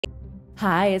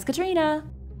Hi, it's Katrina.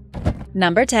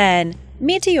 Number 10.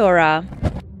 Meteora.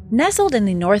 Nestled in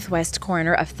the northwest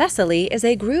corner of Thessaly is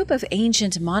a group of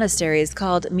ancient monasteries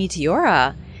called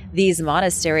Meteora. These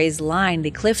monasteries line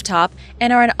the cliff top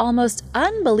and are an almost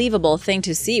unbelievable thing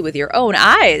to see with your own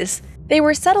eyes. They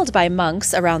were settled by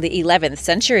monks around the 11th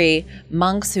century,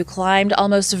 monks who climbed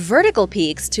almost vertical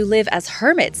peaks to live as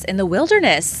hermits in the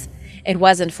wilderness. It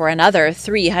wasn't for another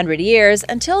 300 years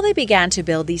until they began to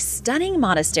build these stunning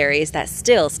monasteries that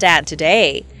still stand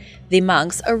today. The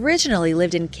monks originally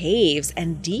lived in caves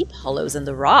and deep hollows in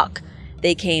the rock.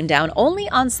 They came down only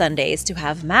on Sundays to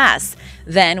have Mass,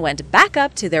 then went back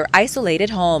up to their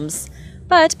isolated homes.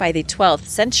 But by the 12th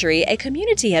century, a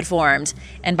community had formed,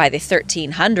 and by the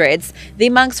 1300s, the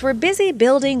monks were busy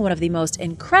building one of the most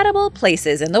incredible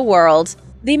places in the world.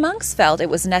 The monks felt it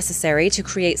was necessary to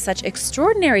create such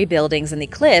extraordinary buildings in the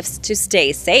cliffs to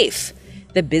stay safe.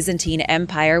 The Byzantine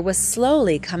Empire was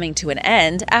slowly coming to an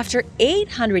end after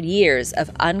 800 years of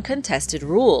uncontested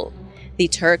rule. The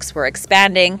Turks were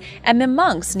expanding, and the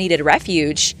monks needed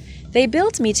refuge. They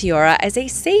built Meteora as a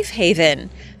safe haven,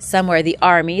 somewhere the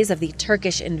armies of the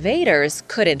Turkish invaders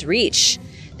couldn't reach.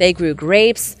 They grew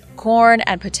grapes, corn,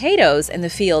 and potatoes in the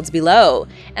fields below,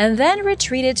 and then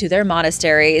retreated to their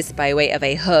monasteries by way of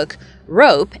a hook,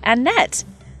 rope, and net.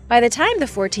 By the time the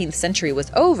 14th century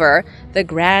was over, the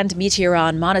Grand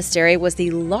Meteoron Monastery was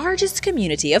the largest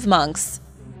community of monks.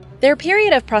 Their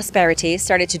period of prosperity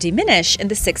started to diminish in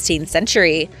the 16th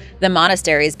century. The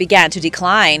monasteries began to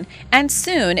decline, and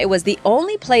soon it was the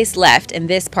only place left in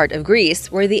this part of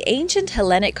Greece where the ancient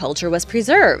Hellenic culture was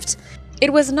preserved.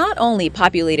 It was not only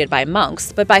populated by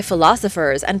monks, but by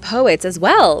philosophers and poets as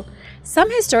well.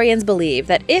 Some historians believe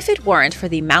that if it weren't for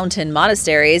the mountain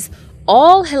monasteries,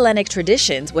 all Hellenic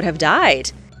traditions would have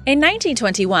died. In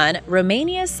 1921,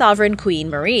 Romania's sovereign Queen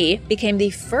Marie became the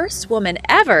first woman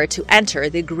ever to enter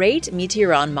the Great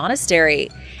Meteoron Monastery,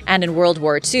 and in World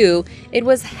War II, it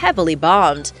was heavily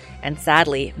bombed, and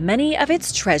sadly, many of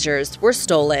its treasures were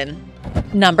stolen.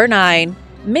 Number 9.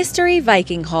 Mystery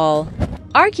Viking Hall.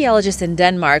 Archaeologists in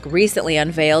Denmark recently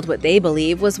unveiled what they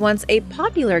believe was once a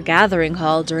popular gathering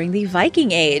hall during the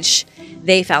Viking Age.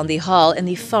 They found the hall in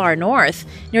the far north,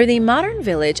 near the modern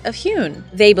village of Hune.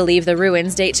 They believe the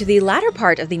ruins date to the latter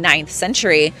part of the 9th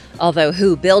century, although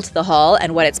who built the hall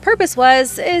and what its purpose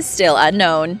was is still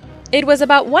unknown. It was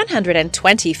about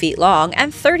 120 feet long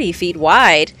and 30 feet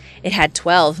wide. It had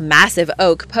 12 massive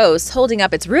oak posts holding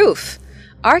up its roof.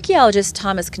 Archaeologist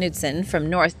Thomas Knudsen from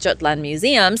North Jutland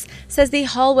Museums says the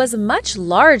hall was much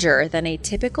larger than a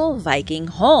typical Viking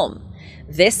home.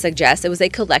 This suggests it was a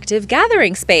collective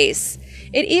gathering space.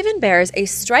 It even bears a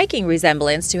striking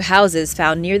resemblance to houses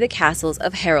found near the castles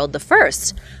of Harald I,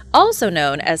 also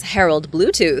known as Harald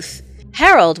Bluetooth.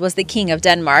 Harald was the king of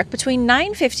Denmark between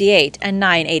 958 and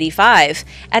 985,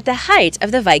 at the height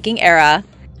of the Viking era.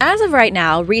 As of right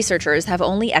now, researchers have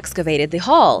only excavated the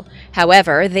hall.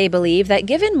 However, they believe that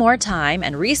given more time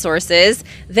and resources,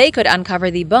 they could uncover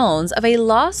the bones of a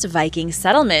lost Viking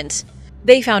settlement.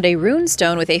 They found a rune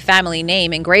stone with a family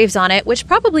name engraved on it, which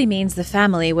probably means the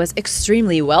family was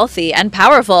extremely wealthy and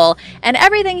powerful, and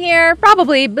everything here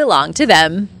probably belonged to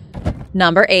them.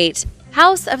 Number 8.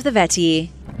 House of the Veti.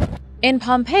 In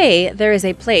Pompeii, there is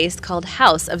a place called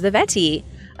House of the Veti.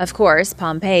 Of course,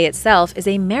 Pompeii itself is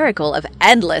a miracle of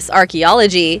endless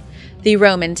archaeology. The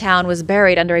Roman town was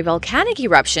buried under a volcanic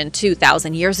eruption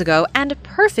 2,000 years ago and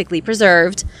perfectly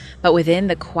preserved. But within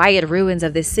the quiet ruins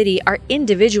of this city are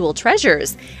individual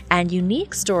treasures and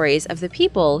unique stories of the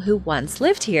people who once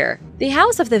lived here. The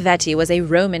House of the Veti was a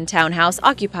Roman townhouse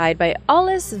occupied by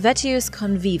Aulus Vettius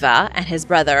Conviva and his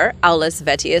brother Aulus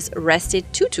Vettius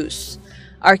Restitutus.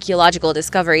 Archaeological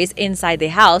discoveries inside the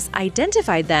house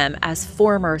identified them as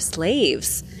former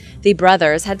slaves. The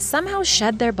brothers had somehow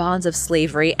shed their bonds of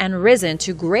slavery and risen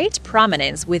to great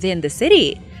prominence within the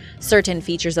city. Certain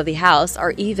features of the house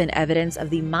are even evidence of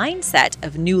the mindset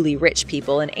of newly rich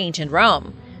people in ancient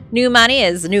Rome. New money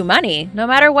is new money, no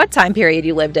matter what time period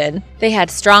you lived in. They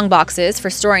had strong boxes for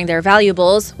storing their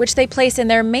valuables, which they placed in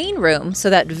their main room so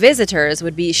that visitors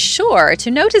would be sure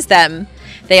to notice them.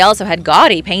 They also had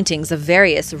gaudy paintings of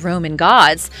various Roman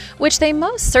gods, which they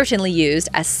most certainly used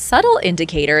as subtle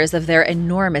indicators of their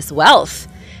enormous wealth.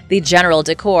 The general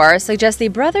decor suggests the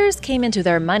brothers came into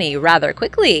their money rather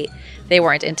quickly. They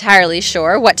weren't entirely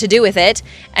sure what to do with it,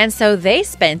 and so they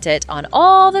spent it on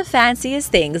all the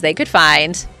fanciest things they could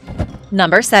find.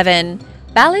 Number 7.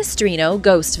 Ballestrino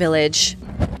Ghost Village.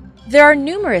 There are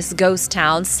numerous ghost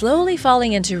towns slowly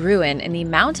falling into ruin in the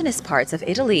mountainous parts of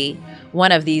Italy.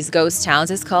 One of these ghost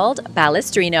towns is called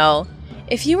Ballestrino.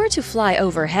 If you were to fly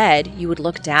overhead, you would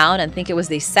look down and think it was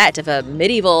the set of a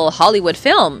medieval Hollywood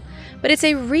film. But it's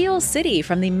a real city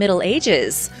from the Middle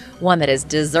Ages, one that is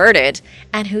deserted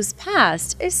and whose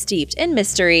past is steeped in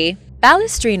mystery.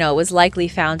 Palestrina was likely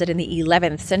founded in the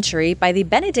 11th century by the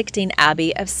Benedictine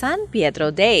Abbey of San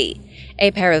Pietro Dei.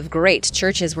 A pair of great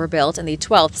churches were built in the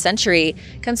 12th century,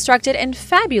 constructed in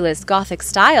fabulous Gothic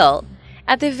style.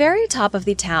 At the very top of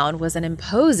the town was an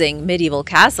imposing medieval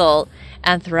castle,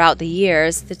 and throughout the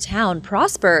years, the town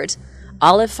prospered.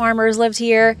 Olive farmers lived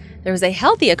here, there was a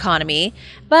healthy economy,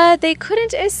 but they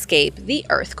couldn't escape the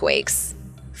earthquakes.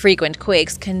 Frequent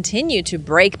quakes continued to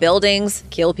break buildings,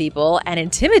 kill people, and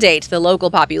intimidate the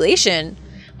local population.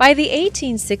 By the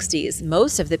 1860s,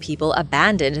 most of the people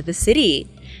abandoned the city.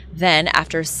 Then,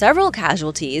 after several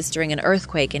casualties during an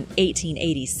earthquake in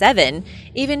 1887,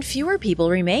 even fewer people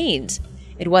remained.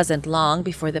 It wasn't long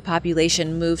before the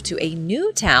population moved to a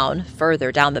new town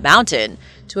further down the mountain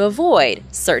to avoid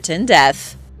certain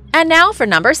death. And now for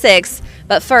number 6.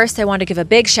 But first, I want to give a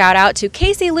big shout out to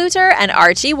Casey Luter and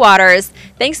Archie Waters.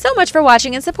 Thanks so much for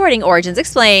watching and supporting Origins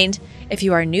Explained. If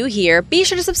you are new here, be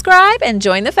sure to subscribe and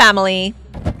join the family.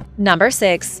 Number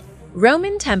 6.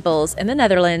 Roman temples in the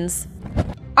Netherlands.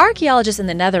 Archaeologists in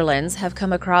the Netherlands have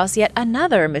come across yet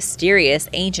another mysterious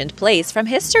ancient place from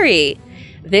history.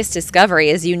 This discovery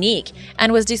is unique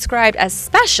and was described as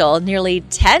special nearly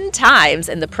 10 times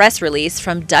in the press release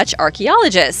from Dutch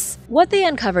archaeologists. What they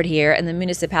uncovered here in the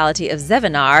municipality of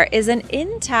Zevenaar is an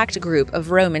intact group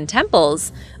of Roman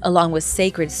temples, along with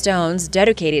sacred stones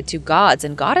dedicated to gods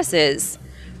and goddesses.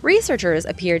 Researchers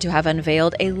appear to have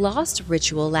unveiled a lost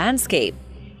ritual landscape.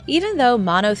 Even though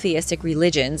monotheistic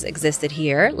religions existed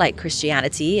here, like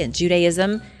Christianity and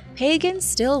Judaism, pagans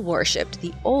still worshipped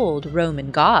the old Roman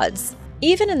gods.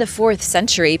 Even in the 4th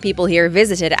century, people here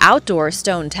visited outdoor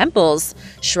stone temples,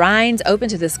 shrines open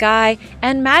to the sky,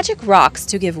 and magic rocks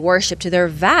to give worship to their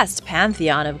vast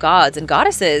pantheon of gods and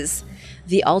goddesses.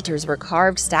 The altars were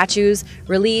carved statues,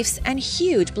 reliefs, and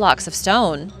huge blocks of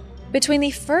stone. Between the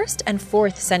 1st and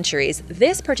 4th centuries,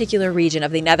 this particular region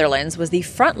of the Netherlands was the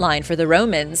front line for the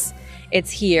Romans.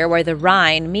 It's here where the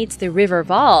Rhine meets the River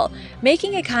Vaal,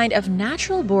 making a kind of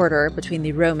natural border between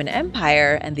the Roman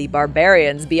Empire and the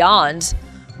barbarians beyond.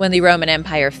 When the Roman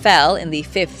Empire fell in the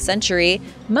 5th century,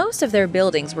 most of their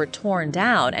buildings were torn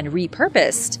down and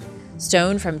repurposed.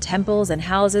 Stone from temples and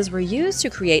houses were used to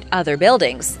create other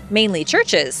buildings, mainly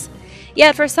churches.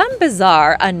 Yet for some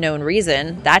bizarre, unknown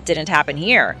reason, that didn't happen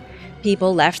here.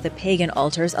 People left the pagan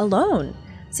altars alone,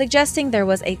 suggesting there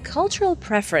was a cultural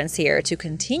preference here to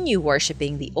continue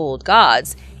worshipping the old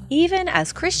gods, even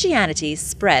as Christianity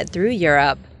spread through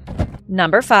Europe.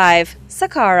 Number 5.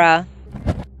 Saqqara.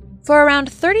 For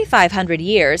around 3,500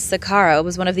 years, Saqqara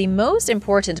was one of the most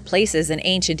important places in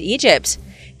ancient Egypt.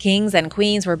 Kings and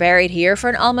queens were buried here for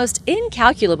an almost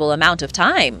incalculable amount of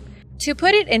time. To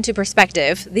put it into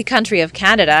perspective, the country of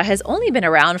Canada has only been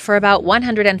around for about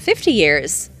 150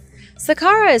 years.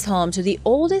 Saqqara is home to the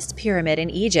oldest pyramid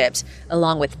in Egypt,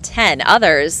 along with 10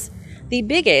 others. The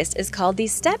biggest is called the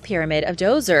Step Pyramid of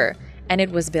Djoser, and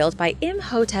it was built by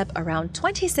Imhotep around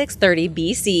 2630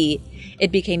 BC.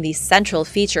 It became the central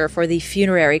feature for the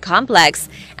funerary complex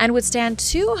and would stand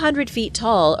 200 feet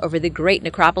tall over the great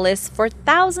necropolis for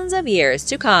thousands of years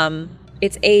to come.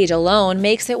 Its age alone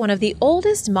makes it one of the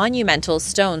oldest monumental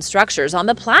stone structures on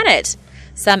the planet.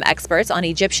 Some experts on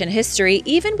Egyptian history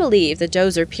even believe the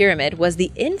Djoser Pyramid was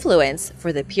the influence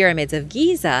for the pyramids of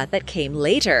Giza that came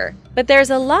later. But there's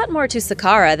a lot more to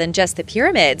Saqqara than just the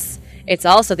pyramids. It's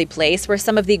also the place where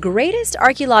some of the greatest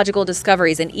archaeological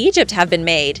discoveries in Egypt have been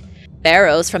made.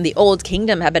 Pharaohs from the Old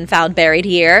Kingdom have been found buried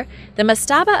here. The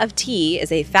Mastaba of Tea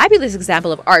is a fabulous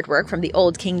example of artwork from the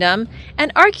Old Kingdom,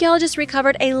 and archaeologists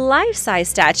recovered a life-size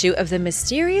statue of the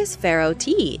mysterious pharaoh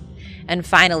Tea. And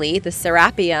finally, the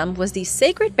Serapeum was the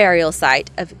sacred burial site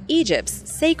of Egypt's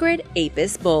sacred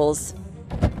Apis bulls.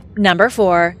 Number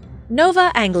 4.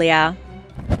 Nova Anglia.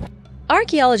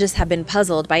 Archaeologists have been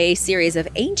puzzled by a series of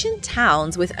ancient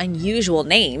towns with unusual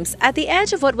names at the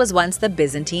edge of what was once the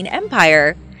Byzantine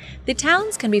Empire. The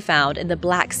towns can be found in the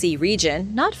Black Sea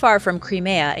region, not far from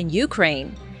Crimea in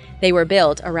Ukraine. They were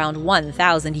built around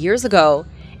 1,000 years ago,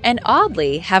 and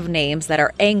oddly have names that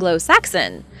are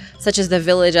Anglo-Saxon, such as the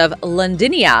village of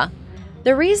Londinia.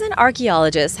 The reason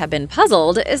archaeologists have been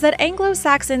puzzled is that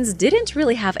Anglo-Saxons didn't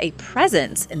really have a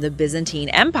presence in the Byzantine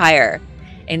Empire.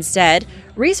 Instead,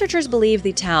 researchers believe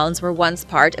the towns were once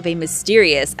part of a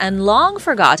mysterious and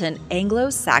long-forgotten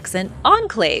Anglo-Saxon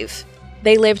enclave.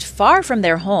 They lived far from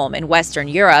their home in Western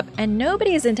Europe, and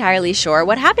nobody is entirely sure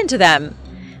what happened to them.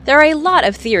 There are a lot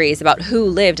of theories about who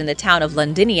lived in the town of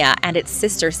Londinia and its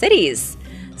sister cities.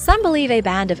 Some believe a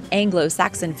band of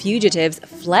Anglo-Saxon fugitives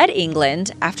fled England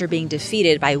after being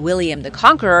defeated by William the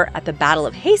Conqueror at the Battle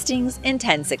of Hastings in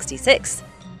 1066.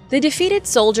 The defeated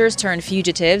soldiers turned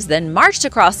fugitives, then marched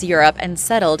across Europe and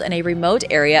settled in a remote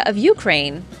area of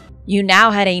Ukraine. You now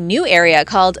had a new area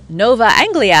called Nova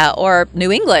Anglia, or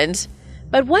New England.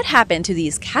 But what happened to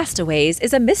these castaways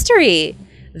is a mystery.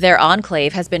 Their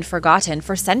enclave has been forgotten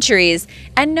for centuries,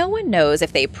 and no one knows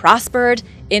if they prospered,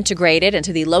 integrated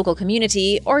into the local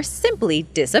community, or simply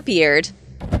disappeared.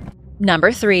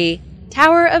 Number 3.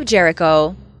 Tower of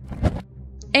Jericho.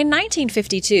 In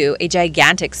 1952, a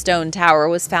gigantic stone tower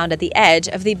was found at the edge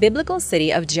of the biblical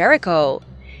city of Jericho.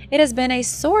 It has been a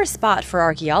sore spot for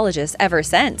archaeologists ever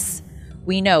since.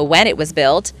 We know when it was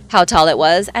built, how tall it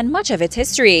was, and much of its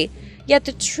history. Yet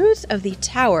the truth of the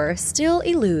tower still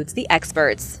eludes the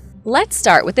experts. Let's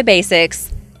start with the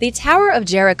basics. The Tower of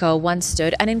Jericho once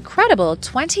stood an incredible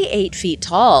 28 feet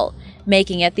tall,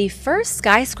 making it the first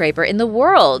skyscraper in the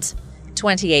world.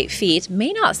 28 feet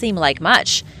may not seem like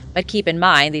much, but keep in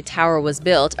mind the tower was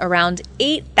built around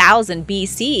 8000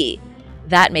 BC.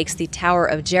 That makes the Tower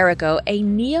of Jericho a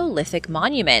Neolithic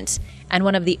monument, and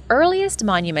one of the earliest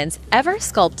monuments ever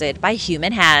sculpted by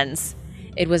human hands.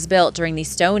 It was built during the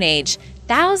Stone Age,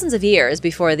 thousands of years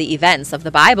before the events of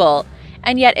the Bible,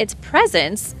 and yet its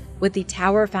presence, with the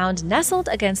tower found nestled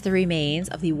against the remains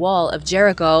of the Wall of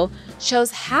Jericho,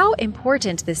 shows how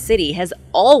important the city has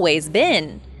always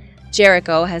been.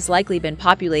 Jericho has likely been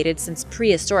populated since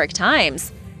prehistoric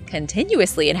times,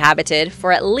 continuously inhabited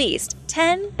for at least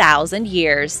 10,000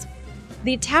 years.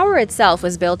 The tower itself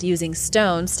was built using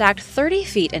stone stacked 30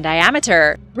 feet in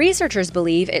diameter. Researchers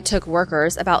believe it took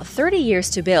workers about 30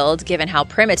 years to build, given how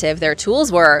primitive their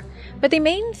tools were. But the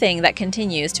main thing that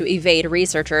continues to evade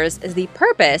researchers is the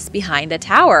purpose behind the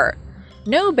tower.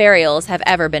 No burials have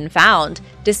ever been found,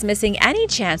 dismissing any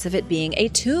chance of it being a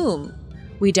tomb.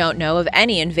 We don't know of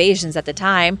any invasions at the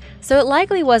time, so it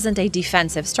likely wasn't a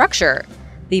defensive structure.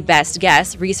 The best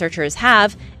guess researchers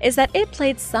have is that it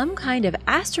played some kind of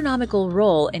astronomical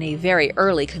role in a very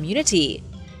early community.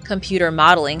 Computer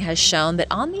modeling has shown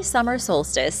that on the summer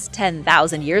solstice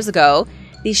 10,000 years ago,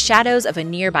 the shadows of a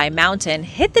nearby mountain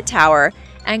hit the tower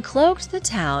and cloaked the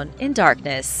town in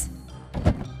darkness.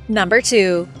 Number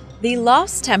 2. The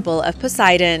Lost Temple of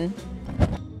Poseidon.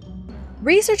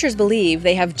 Researchers believe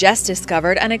they have just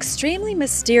discovered an extremely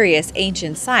mysterious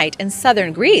ancient site in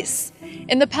southern Greece.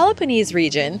 In the Peloponnese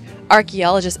region,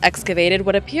 archaeologists excavated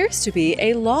what appears to be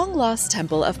a long-lost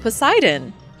temple of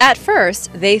Poseidon. At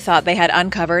first, they thought they had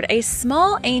uncovered a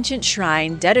small ancient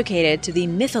shrine dedicated to the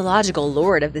mythological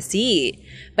lord of the sea.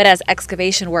 But as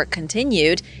excavation work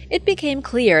continued, it became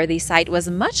clear the site was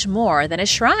much more than a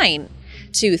shrine.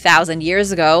 2,000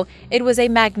 years ago, it was a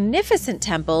magnificent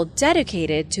temple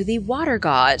dedicated to the water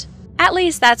god. At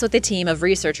least that's what the team of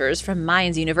researchers from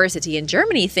Mainz University in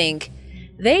Germany think.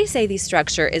 They say the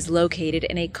structure is located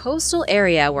in a coastal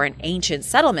area where an ancient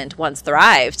settlement once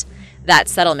thrived. That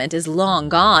settlement is long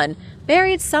gone,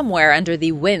 buried somewhere under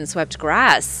the wind-swept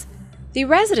grass. The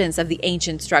residents of the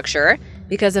ancient structure,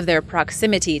 because of their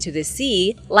proximity to the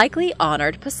sea, likely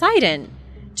honored Poseidon.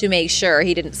 To make sure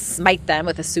he didn't smite them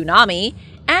with a tsunami,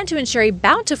 and to ensure a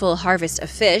bountiful harvest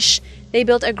of fish, they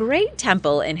built a great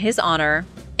temple in his honor.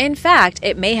 In fact,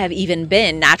 it may have even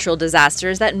been natural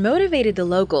disasters that motivated the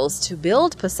locals to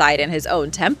build Poseidon his own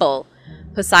temple.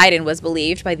 Poseidon was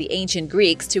believed by the ancient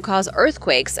Greeks to cause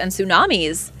earthquakes and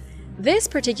tsunamis. This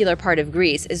particular part of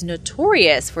Greece is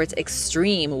notorious for its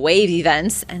extreme wave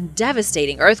events and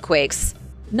devastating earthquakes.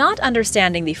 Not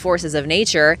understanding the forces of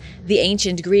nature, the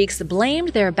ancient Greeks blamed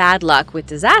their bad luck with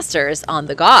disasters on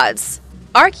the gods.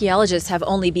 Archaeologists have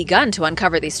only begun to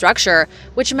uncover the structure,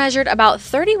 which measured about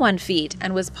 31 feet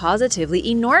and was positively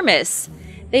enormous.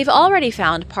 They've already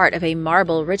found part of a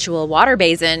marble ritual water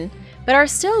basin, but are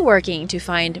still working to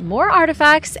find more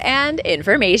artifacts and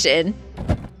information.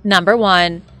 Number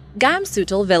 1.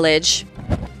 Gamsutul Village.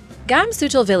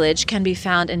 Gamsutul Village can be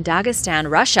found in Dagestan,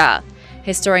 Russia.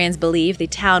 Historians believe the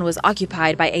town was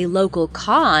occupied by a local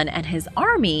Khan and his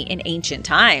army in ancient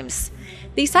times.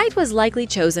 The site was likely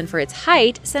chosen for its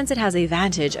height since it has a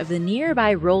vantage of the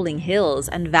nearby rolling hills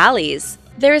and valleys.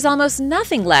 There is almost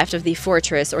nothing left of the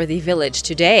fortress or the village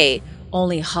today,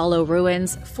 only hollow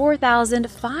ruins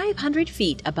 4,500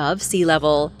 feet above sea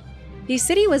level. The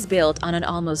city was built on an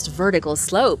almost vertical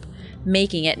slope,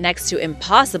 making it next to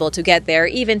impossible to get there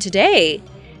even today.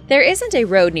 There isn't a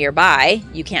road nearby,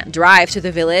 you can't drive to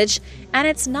the village, and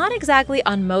it's not exactly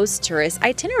on most tourist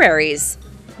itineraries.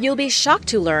 You'll be shocked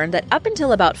to learn that up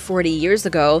until about 40 years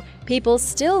ago, people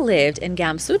still lived in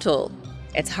Gamsutul.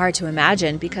 It's hard to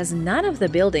imagine because none of the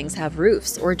buildings have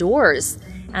roofs or doors.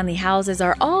 and the houses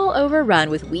are all overrun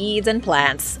with weeds and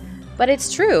plants. But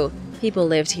it's true, people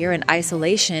lived here in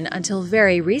isolation until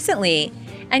very recently,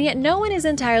 and yet no one is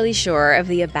entirely sure of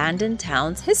the abandoned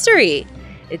town's history.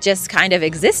 It just kind of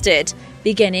existed,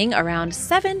 beginning around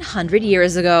 700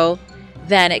 years ago.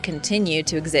 Then it continued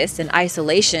to exist in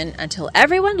isolation until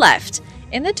everyone left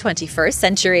in the 21st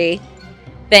century.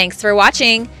 Thanks for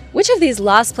watching! Which of these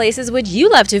lost places would you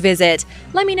love to visit?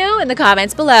 Let me know in the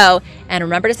comments below. And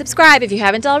remember to subscribe if you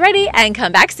haven't already, and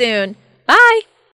come back soon. Bye!